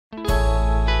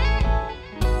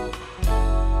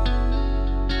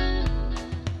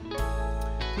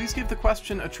please give the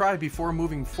question a try before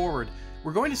moving forward.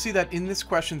 We're going to see that in this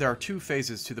question there are two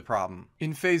phases to the problem.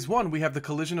 In phase 1 we have the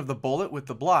collision of the bullet with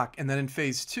the block, and then in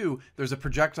phase 2 there's a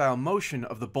projectile motion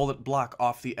of the bullet block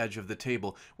off the edge of the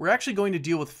table. We're actually going to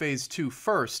deal with phase 2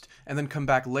 first, and then come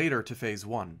back later to phase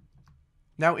 1.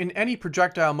 Now in any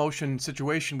projectile motion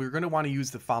situation we're going to want to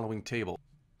use the following table.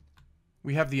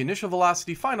 We have the initial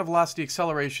velocity, final velocity,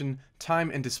 acceleration,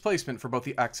 time, and displacement for both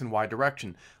the x and y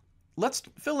direction. Let's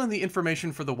fill in the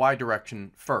information for the y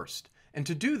direction first. And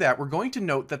to do that, we're going to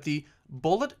note that the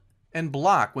bullet and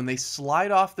block, when they slide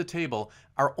off the table,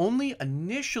 are only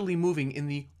initially moving in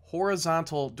the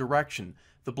horizontal direction.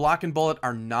 The block and bullet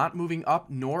are not moving up,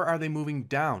 nor are they moving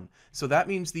down. So that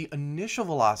means the initial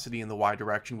velocity in the y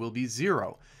direction will be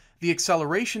 0. The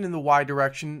acceleration in the y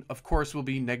direction, of course, will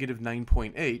be negative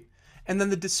 9.8. And then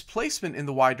the displacement in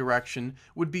the y direction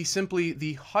would be simply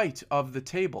the height of the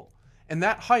table. And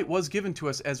that height was given to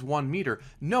us as 1 meter.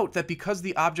 Note that because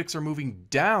the objects are moving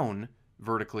down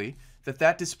vertically,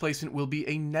 that displacement will be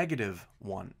a negative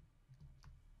 1.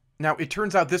 Now, it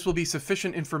turns out this will be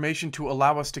sufficient information to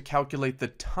allow us to calculate the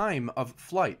time of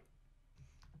flight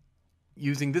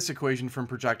using this equation from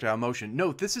projectile motion.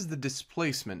 Note, this is the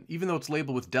displacement. Even though it's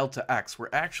labeled with delta x, we're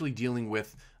actually dealing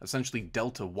with essentially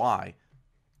delta y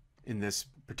in this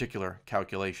particular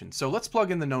calculation. So let's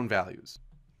plug in the known values.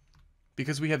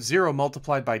 Because we have 0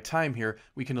 multiplied by time here,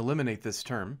 we can eliminate this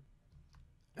term.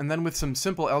 And then with some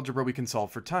simple algebra, we can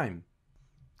solve for time.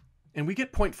 And we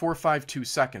get 0.452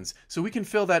 seconds, so we can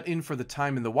fill that in for the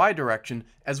time in the y direction,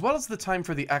 as well as the time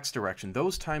for the x direction.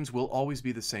 Those times will always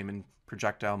be the same in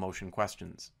projectile motion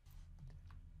questions.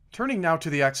 Turning now to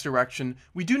the x direction,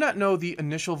 we do not know the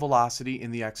initial velocity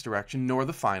in the x direction, nor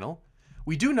the final.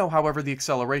 We do know, however, the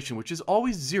acceleration, which is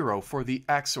always 0 for the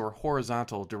x or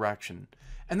horizontal direction.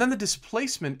 And then the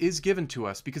displacement is given to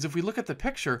us, because if we look at the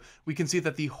picture, we can see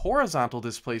that the horizontal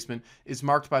displacement is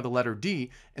marked by the letter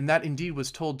d, and that indeed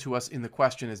was told to us in the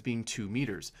question as being 2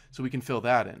 meters. So we can fill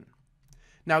that in.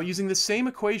 Now, using the same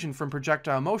equation from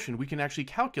projectile motion, we can actually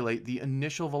calculate the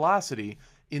initial velocity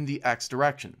in the x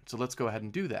direction. So let's go ahead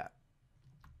and do that.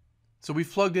 So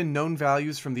we've plugged in known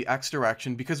values from the x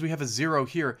direction. Because we have a 0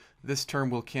 here, this term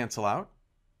will cancel out.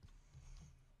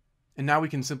 And now we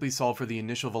can simply solve for the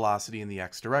initial velocity in the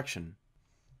x direction.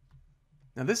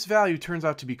 Now this value turns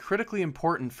out to be critically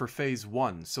important for phase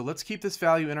 1, so let's keep this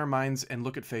value in our minds and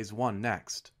look at phase 1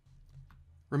 next.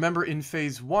 Remember, in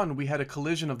phase 1 we had a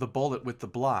collision of the bullet with the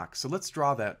block, so let's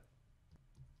draw that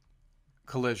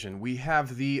collision. We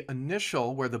have the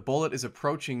initial where the bullet is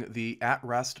approaching the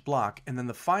at-rest block, and then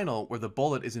the final where the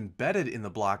bullet is embedded in the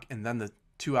block, and then the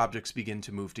two objects begin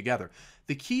to move together.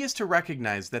 The key is to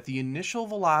recognize that the initial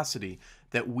velocity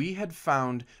that we had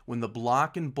found when the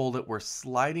block and bullet were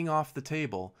sliding off the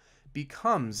table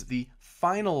becomes the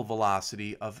final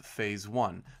velocity of phase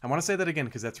 1. I want to say that again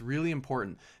because that's really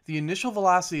important. The initial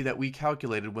velocity that we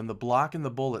calculated when the block and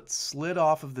the bullet slid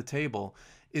off of the table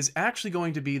is actually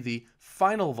going to be the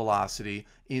final velocity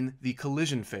in the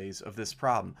collision phase of this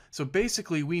problem. So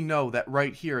basically we know that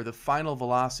right here the final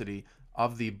velocity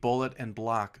of the bullet and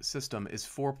block system is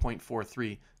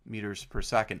 4.43 meters per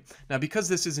second. Now, because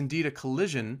this is indeed a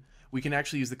collision, we can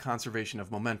actually use the conservation of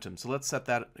momentum. So let's set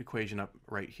that equation up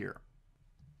right here.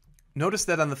 Notice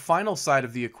that on the final side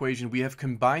of the equation, we have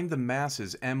combined the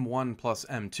masses m1 plus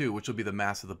m2, which will be the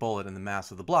mass of the bullet and the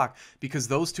mass of the block, because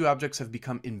those two objects have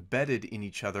become embedded in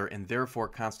each other and therefore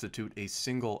constitute a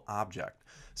single object.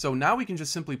 So now we can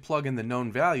just simply plug in the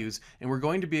known values, and we're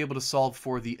going to be able to solve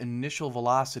for the initial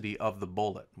velocity of the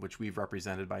bullet, which we've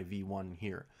represented by v1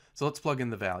 here. So let's plug in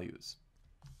the values.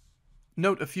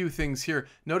 Note a few things here.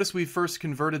 Notice we first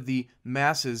converted the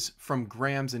masses from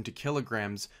grams into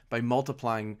kilograms by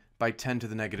multiplying by 10 to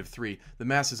the negative 3. The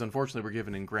masses, unfortunately, were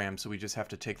given in grams, so we just have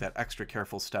to take that extra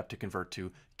careful step to convert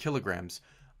to kilograms.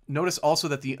 Notice also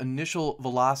that the initial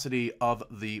velocity of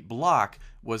the block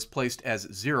was placed as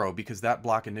 0 because that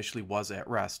block initially was at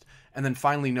rest. And then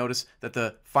finally notice that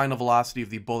the final velocity of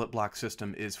the bullet block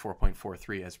system is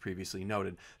 4.43 as previously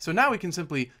noted. So now we can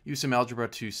simply use some algebra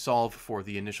to solve for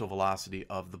the initial velocity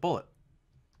of the bullet.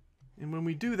 And when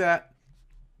we do that,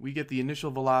 we get the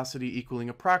initial velocity equaling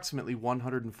approximately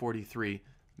 143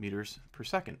 meters per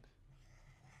second.